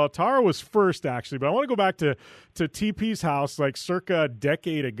said, well, Tara was first, actually. But I want to go back to TP's house like circa a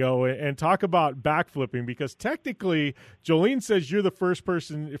decade ago and talk about backflipping, because technically, Jolene says you're the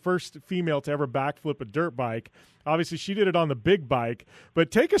first female to ever backflip a dirt bike. Obviously, she did it on the big bike, but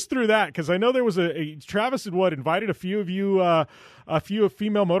take us through that, because I know there was Travis had invited a few of you, a few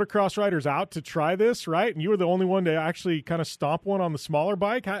female motocross riders out to try this, right? And you were the only one to actually kind of stomp one on the smaller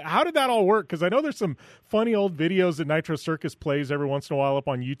bike. How did that all work? Because I know there's some funny old videos that Nitro Circus plays every once in a while up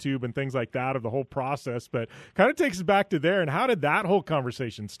on YouTube and things like that of the whole process, but kind of takes us back to there. And how did that whole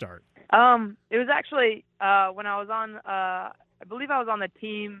conversation start? It was actually when I was on, I believe I was on the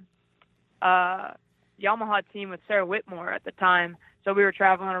team, Yamaha team with Sarah Whitmore at the time. So we were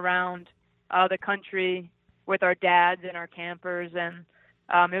traveling around the country with our dads and our campers, and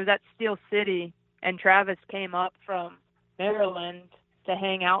it was at Steel City, and Travis came up from Maryland to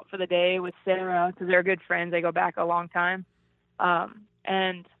hang out for the day with Sarah because they're good friends. They go back a long time.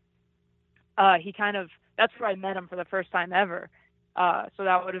 And he that's where I met him for the first time ever. So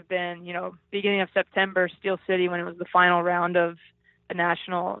that would have been, beginning of September, Steel City, when it was the final round of the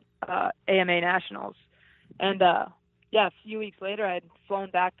national AMA Nationals. And a few weeks later, I had flown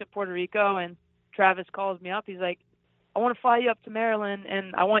back to Puerto Rico, and Travis calls me up. He's like, I want to fly you up to Maryland,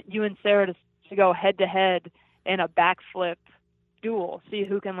 and I want you and Sarah to go head-to-head in a backflip duel, see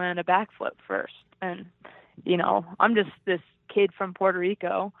who can land a backflip first. And, I'm just this kid from Puerto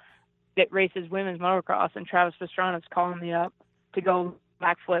Rico that races women's motocross, and Travis Pastrana's calling me up to go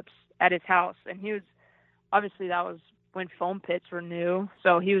backflips at his house. And he was, obviously that was when foam pits were new,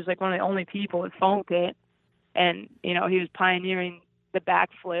 so he was like one of the only people at foam pit. And, he was pioneering the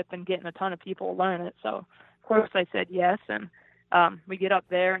backflip and getting a ton of people to learn it. So, of course, I said yes. And we get up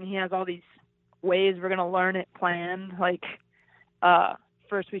there, and he has all these ways we're going to learn it planned. Like,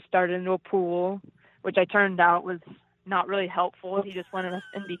 first we started into a pool, which I turned out was not really helpful. He just wanted us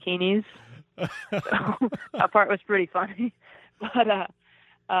in bikinis. So that part was pretty funny. But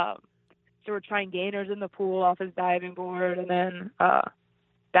so we're trying gainers in the pool off his diving board, and then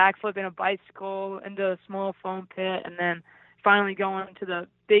backflipping a bicycle into a small foam pit, and then finally going to the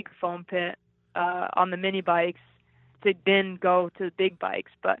big foam pit on the mini bikes to then go to the big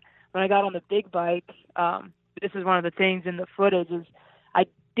bikes. But when I got on the big bike, this is one of the things in the footage is I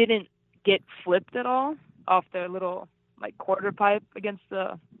didn't get flipped at all off the little like quarter pipe against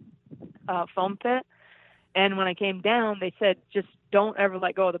the foam pit. And when I came down, they said, just don't ever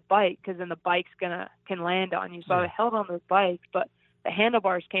let go of the bike, because then the bike's can land on you. So I held on to the bike, but the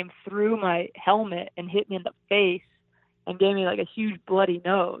handlebars came through my helmet and hit me in the face and gave me like a huge bloody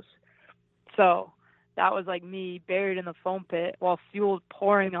nose. So that was like me buried in the foam pit while fuel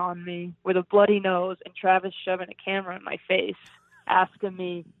pouring on me with a bloody nose, and Travis shoving a camera in my face, asking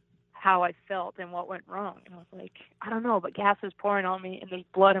me how I felt and what went wrong. And I was like, I don't know, but gas is pouring on me and there's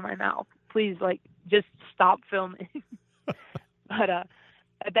blood in my mouth. Please, just stop filming. But at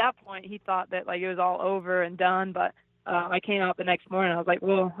that point, he thought that it was all over and done. But I came out the next morning. I was like,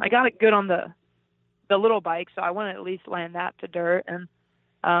 well, I got it good on the little bike, so I want to at least land that to dirt.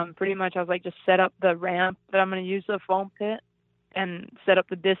 And pretty much I was like, just set up the ramp that I'm going to use the foam pit and set up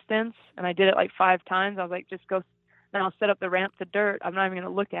the distance. And I did it 5 times. I was like, just go. Then I'll set up the ramp to dirt. I'm not even going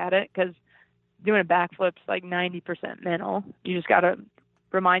to look at it, because doing a backflip's 90% mental. You just got to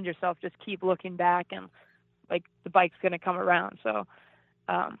remind yourself, just keep looking back, and the bike's going to come around. So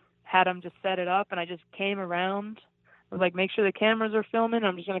had them just set it up, and I just came around. I was like, make sure the cameras are filming.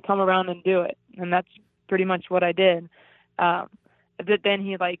 I'm just going to come around and do it. And that's pretty much what I did. But then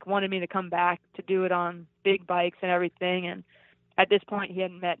he wanted me to come back to do it on big bikes and everything. And at this point, he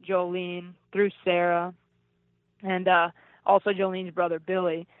had met Jolene through Sarah, and also Jolene's brother,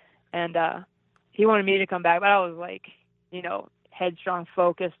 Billy. And he wanted me to come back, but I was headstrong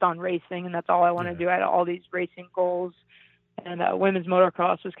focused on racing, and that's all I wanted to do. I had all these racing goals, and women's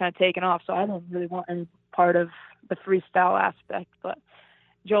motocross was kind of taking off, so I didn't really want any part of the freestyle aspect. But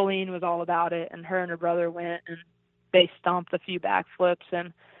Jolene was all about it, and her and her brother went, and they stomped a few backflips,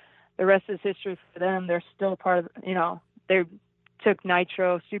 and the rest is history for them. They're still part of, they took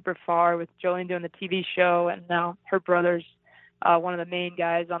Nitro super far with Jolene doing the TV show, and now her brother's one of the main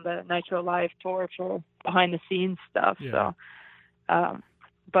guys on the Nitro Live tour for behind the scenes stuff. Yeah. So,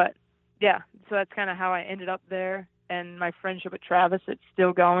 but yeah, so that's kind of how I ended up there. And my friendship with Travis, it's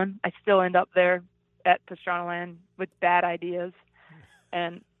still going. I still end up there at Pastrana Land with bad ideas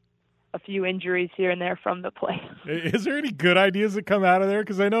and a few injuries here and there from the place. Is there any good ideas that come out of there?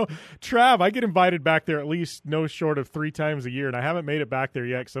 Because I know, Trav, I get invited back there at least no short of 3 times a year, and I haven't made it back there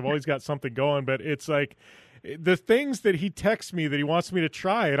yet because I've always got something going. But it's like the things that he texts me that he wants me to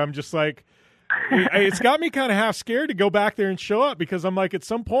try, and I'm just like, it's got me kind of half scared to go back there and show up because I'm like, at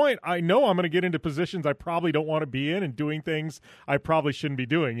some point, I know I'm going to get into positions I probably don't want to be in and doing things I probably shouldn't be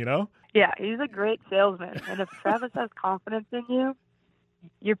doing, you know? Yeah, he's a great salesman. And if Travis has confidence in you,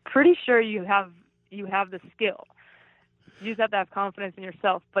 you're pretty sure you have the skill. You just have to have confidence in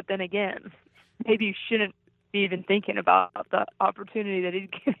yourself. But then again, maybe you shouldn't be even thinking about the opportunity that he's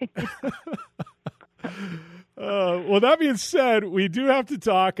giving you. Well, that being said, we do have to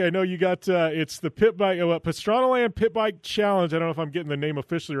talk. I know you got it's the Pit Bike Pastrana Land Pit Bike Challenge. I don't know if I'm getting the name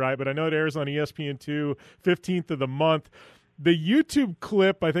officially right, but I know it airs on ESPN2 15th of the month. The YouTube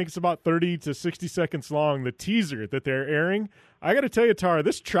clip, I think it's about 30 to 60 seconds long, the teaser that they're airing. I got to tell you, Tara,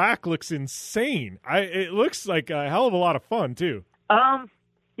 this track looks insane. It looks like a hell of a lot of fun, too.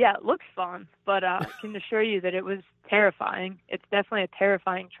 Yeah, it looks fun, but I can assure you that it was terrifying. It's definitely a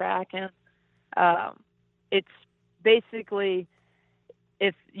terrifying track, and it's basically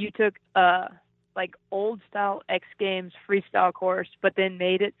if you took like old style X Games freestyle course, but then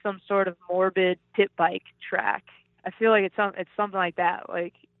made it some sort of morbid pit bike track. I feel like it's something like that.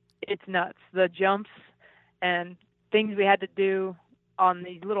 Like, it's nuts. The jumps and things we had to do on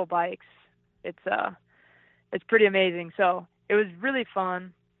these little bikes. It's pretty amazing. So it was really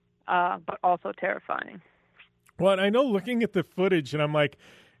fun, but also terrifying. Well, I know looking at the footage, and I'm like,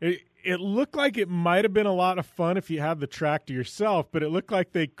 it looked like it might have been a lot of fun if you had the track to yourself, but it looked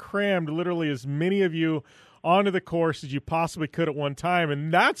like they crammed literally as many of you onto the course as you possibly could at one time.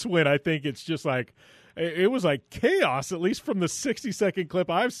 And that's when I think it's just like, it was like chaos, at least from the 60-second clip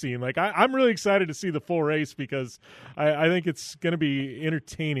I've seen. Like, I'm really excited to see the full race because I think it's going to be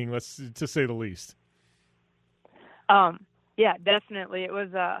entertaining, to say the least. Yeah, definitely. It was,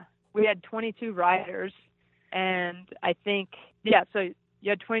 we had 22 riders, and I think, so you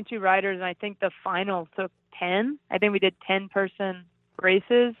had 22 riders, and I think the final took 10. I think we did 10-person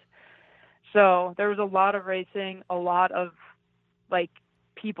races. So there was a lot of racing, a lot of, like,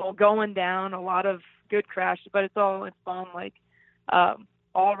 people going down, a lot of good crashes, but it's all in fun, like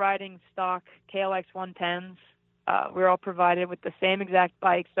all riding stock KLX 110s. We were all provided with the same exact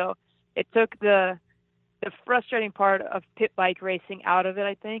bike. So it took the frustrating part of pit bike racing out of it,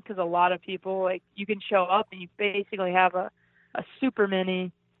 I think, because a lot of people, like, you can show up and you basically have a super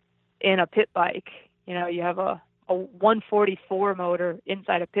mini in a pit bike. You know, you have a 144 motor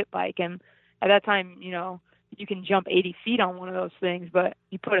inside a pit bike. And at that time, you know, you can jump 80 feet on one of those things, but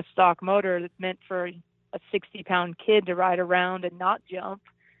you put a stock motor that's meant for a 60-pound kid to ride around and not jump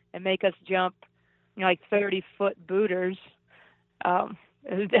and make us jump, you know, like 30-foot booters. It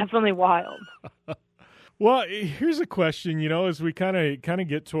was definitely wild. Well, here's a question, you know, as we kind of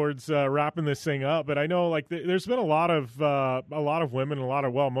get towards wrapping this thing up. But I know, like, there's been a lot of women, a lot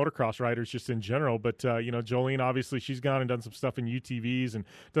of motocross riders just in general. But you know, Jolene, obviously, she's gone and done some stuff in UTVs and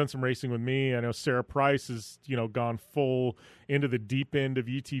done some racing with me. I know Sarah Price has, you know, gone full into the deep end of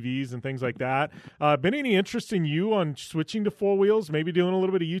UTVs and things like that. Been any interest in you on switching to 4 wheels, maybe doing a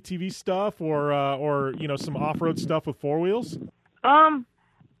little bit of UTV stuff or you know, some off-road stuff with 4 wheels?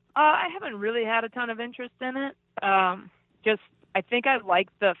 I haven't really had a ton of interest in it. Just, I think I like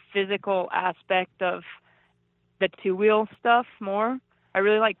the physical aspect of the 2-wheel stuff more. I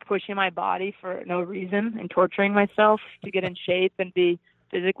really like pushing my body for no reason and torturing myself to get in shape and be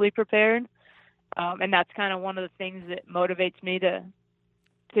physically prepared. And that's kind of one of the things that motivates me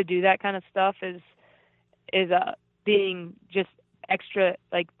to do that kind of stuff is being just extra,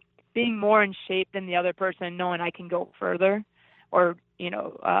 like, being more in shape than the other person, knowing I can go further. Or, you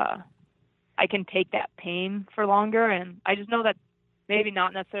know, I can take that pain for longer. And I just know that maybe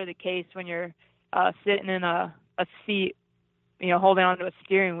not necessarily the case when you're sitting in a seat, you know, holding onto a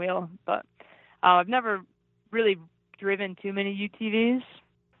steering wheel. But I've never really driven too many UTVs,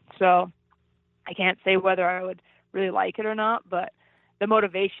 so I can't say whether I would really like it or not. But the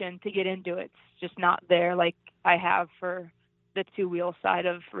motivation to get into it's just not there like I have for the 2-wheel side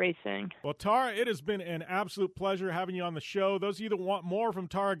of racing. Well, Tara, it has been an absolute pleasure having you on the show. Those of you that want more from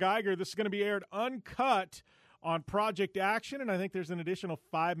Tara Geiger, this is going to be aired uncut on Project Action, and I think there's an additional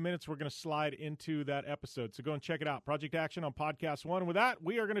 5 minutes we're going to slide into that episode. So go and check it out, Project Action on Podcast One. And with that,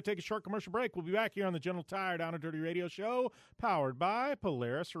 we are going to take a short commercial break. We'll be back here on the General Tire Down and Dirty Radio Show, powered by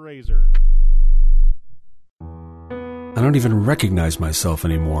Polaris RZR. I don't even recognize myself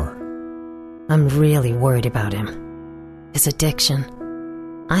anymore. I'm really worried about him. His addiction.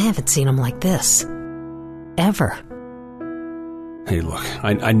 I haven't seen him like this. Ever. Hey, look,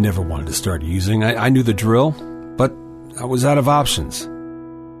 I never wanted to start using. I knew the drill, but I was out of options.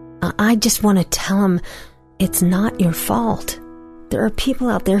 I just want to tell him it's not your fault. There are people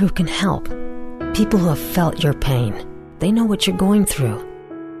out there who can help. People who have felt your pain. They know what you're going through.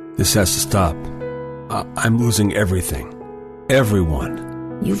 This has to stop. I'm losing everything. Everyone.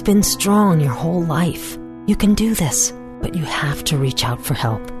 You've been strong your whole life. You can do this, but you have to reach out for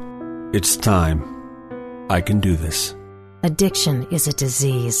help. It's time. I can do this. Addiction is a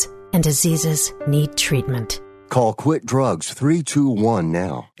disease, and diseases need treatment. Call Quit Drugs 321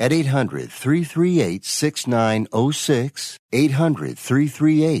 now at 800-338-6906.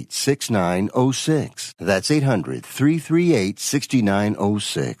 800-338-6906. That's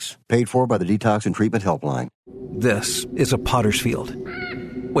 800-338-6906. Paid for by the Detox and Treatment Helpline. This is a potter's field.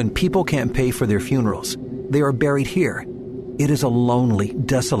 When people can't pay for their funerals, they are buried here. It is a lonely,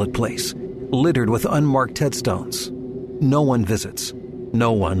 desolate place, littered with unmarked headstones. No one visits.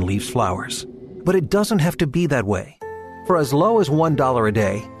 No one leaves flowers. But it doesn't have to be that way. For as low as $1 a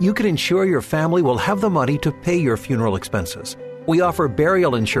day, you can ensure your family will have the money to pay your funeral expenses. We offer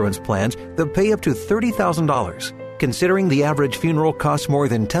burial insurance plans that pay up to $30,000. Considering the average funeral costs more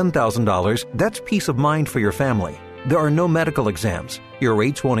than $10,000, that's peace of mind for your family. There are no medical exams, your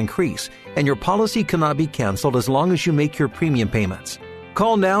rates won't increase, and your policy cannot be canceled as long as you make your premium payments.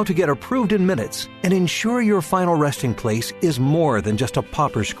 Call now to get approved in minutes and ensure your final resting place is more than just a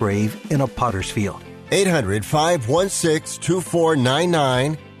pauper's grave in a potter's field.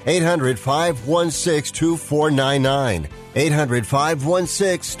 800-516-2499. 800-516-2499.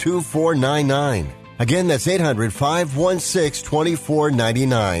 800-516-2499. Again, that's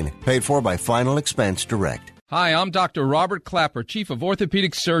 800-516-2499. Paid for by Final Expense Direct. Hi, I'm Dr. Robert Clapper, Chief of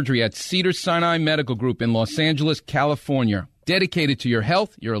Orthopedic Surgery at Cedars-Sinai Medical Group in Los Angeles, California. Dedicated to your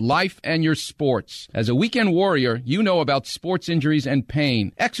health, your life, and your sports. As a weekend warrior, you know about sports injuries and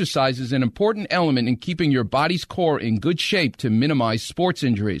pain. Exercise is an important element in keeping your body's core in good shape to minimize sports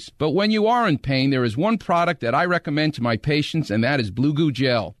injuries. But when you are in pain, there is one product that I recommend to my patients, and that is Blue Goo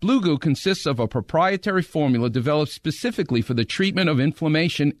Gel. Blue Goo consists of a proprietary formula developed specifically for the treatment of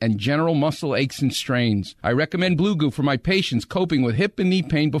inflammation and general muscle aches and strains. I recommend Blue Goo for my patients coping with hip and knee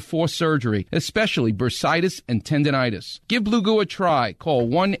pain before surgery, especially bursitis and tendinitis. Give Blue Goo a try. Call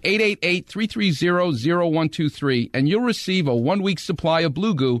 1-888-330-0123 and you'll receive a 1-week supply of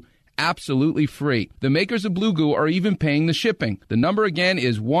Blue Goo absolutely free. The makers of Blue Goo are even paying the shipping. The number again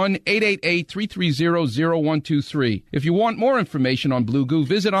is 1-888-330-0123. If you want more information on Blue Goo,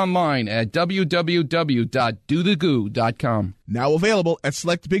 visit online at www.dothegoo.com. Now available at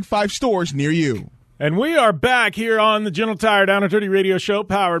select Big 5 stores near you. And we are back here on the Gentle Tire Down and Dirty Radio Show,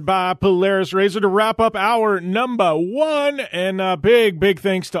 powered by Polaris Razor, to wrap up our number one. And big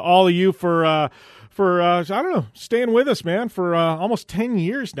thanks to all of you for I don't know, staying with us, man, for almost 10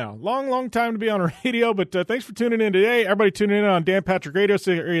 years now. Long time to be on radio, but thanks for tuning in today. Everybody tuning in on Dan Patrick Radio,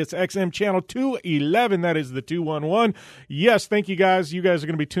 Sirius XM Channel 211. That is the 211. Yes, thank you guys. You guys are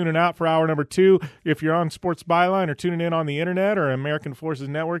going to be tuning out for hour number 2. If you're on Sports Byline or tuning in on the internet or American Forces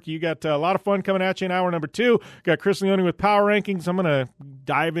Network, you got a lot of fun coming at you in hour number 2. Got Chris Leone with Power Rankings. I'm going to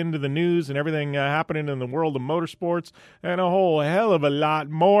dive into the news and everything happening in the world of motorsports and a whole hell of a lot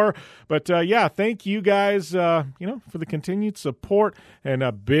more. But yeah, thank you guys, for the continued support, and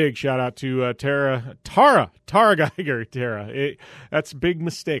a big shout out to Tara Geiger. That's a big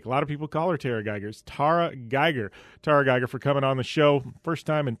mistake. A lot of people call her Tara Geiger. It's Tara Geiger for coming on the show. First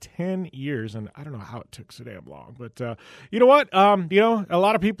time in 10 years, and I don't know how it took so damn long. But you know what? A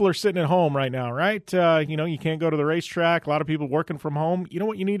lot of people are sitting at home right now, right? You can't go to the racetrack. A lot of people working from home. You know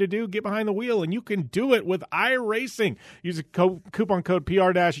what you need to do? Get behind the wheel, and you can do it with iRacing. Use a coupon code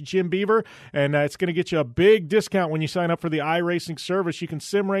PR-JimBeaver, and it's going to get you a big discount when you sign up for the iRacing service. You can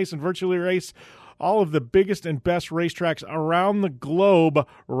sim race and virtually race all of the biggest and best racetracks around the globe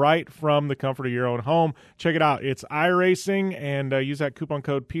right from the comfort of your own home. Check it out. It's iRacing, and use that coupon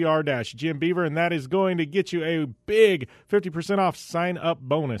code PR-JimBeaver, and that is going to get you a big 50% off sign-up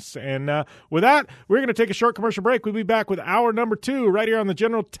bonus. And with that, we're going to take a short commercial break. We'll be back with hour number 2 right here on the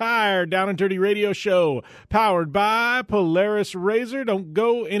General Tire Down and Dirty Radio Show, powered by Polaris Razor. Don't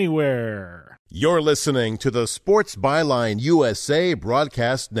go anywhere. You're listening to the Sports Byline USA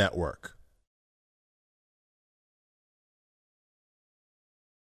Broadcast Network.